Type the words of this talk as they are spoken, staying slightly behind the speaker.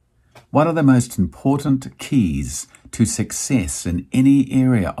One of the most important keys to success in any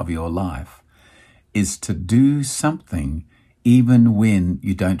area of your life is to do something even when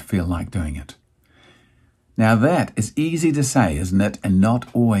you don't feel like doing it. Now that is easy to say, isn't it? And not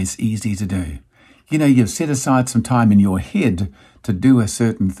always easy to do. You know, you've set aside some time in your head to do a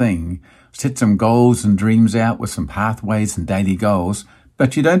certain thing, set some goals and dreams out with some pathways and daily goals,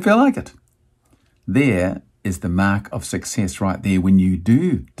 but you don't feel like it. There is the mark of success right there when you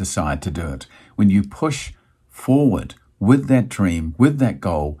do decide to do it, when you push forward with that dream, with that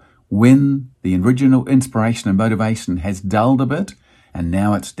goal, when the original inspiration and motivation has dulled a bit and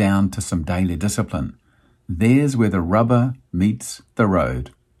now it's down to some daily discipline. There's where the rubber meets the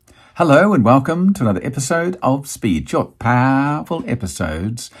road. Hello and welcome to another episode of Speed, short, powerful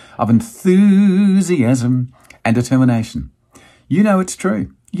episodes of enthusiasm and determination. You know it's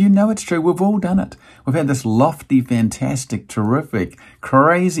true. You know it's true. We've all done it. We've had this lofty, fantastic, terrific,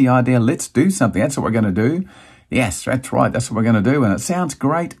 crazy idea. Let's do something. That's what we're going to do. Yes, that's right. That's what we're going to do. And it sounds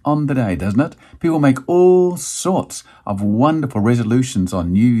great on the day, doesn't it? People make all sorts of wonderful resolutions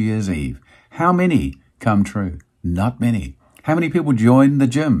on New Year's Eve. How many come true? Not many. How many people join the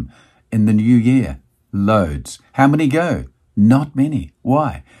gym in the new year? Loads. How many go? Not many.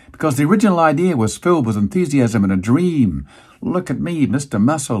 Why? Because the original idea was filled with enthusiasm and a dream. Look at me, Mr.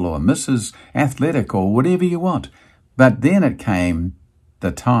 Muscle or Mrs. Athletic or whatever you want. But then it came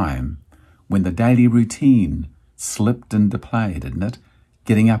the time when the daily routine slipped into play, didn't it?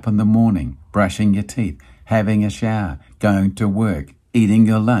 Getting up in the morning, brushing your teeth, having a shower, going to work, eating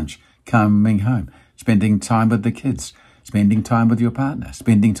your lunch, coming home, spending time with the kids, spending time with your partner,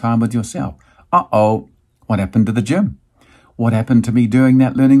 spending time with yourself. Uh-oh, what happened to the gym? What happened to me doing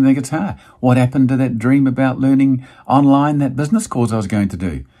that, learning the guitar? What happened to that dream about learning online that business course I was going to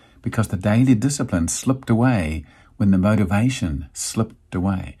do? Because the daily discipline slipped away when the motivation slipped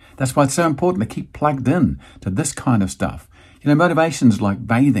away. That's why it's so important to keep plugged in to this kind of stuff. You know, motivation's like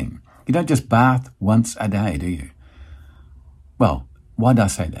bathing. You don't just bath once a day, do you? Well, why did I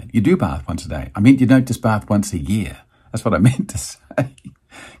say that? You do bath once a day. I mean, you don't just bath once a year. That's what I meant to say.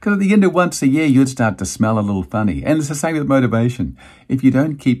 Because at the end of once a year, you'd start to smell a little funny. And it's the same with motivation. If you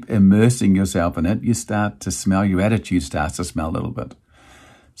don't keep immersing yourself in it, you start to smell, your attitude starts to smell a little bit.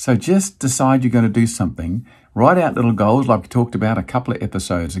 So just decide you're going to do something. Write out little goals like we talked about a couple of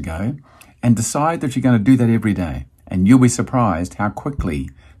episodes ago. And decide that you're going to do that every day. And you'll be surprised how quickly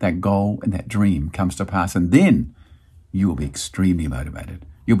that goal and that dream comes to pass. And then you will be extremely motivated.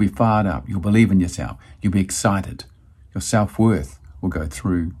 You'll be fired up. You'll believe in yourself. You'll be excited. Your self-worth will go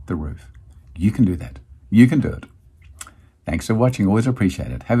through the roof. You can do that. You can do it. Thanks for watching. Always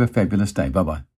appreciate it. Have a fabulous day. Bye-bye.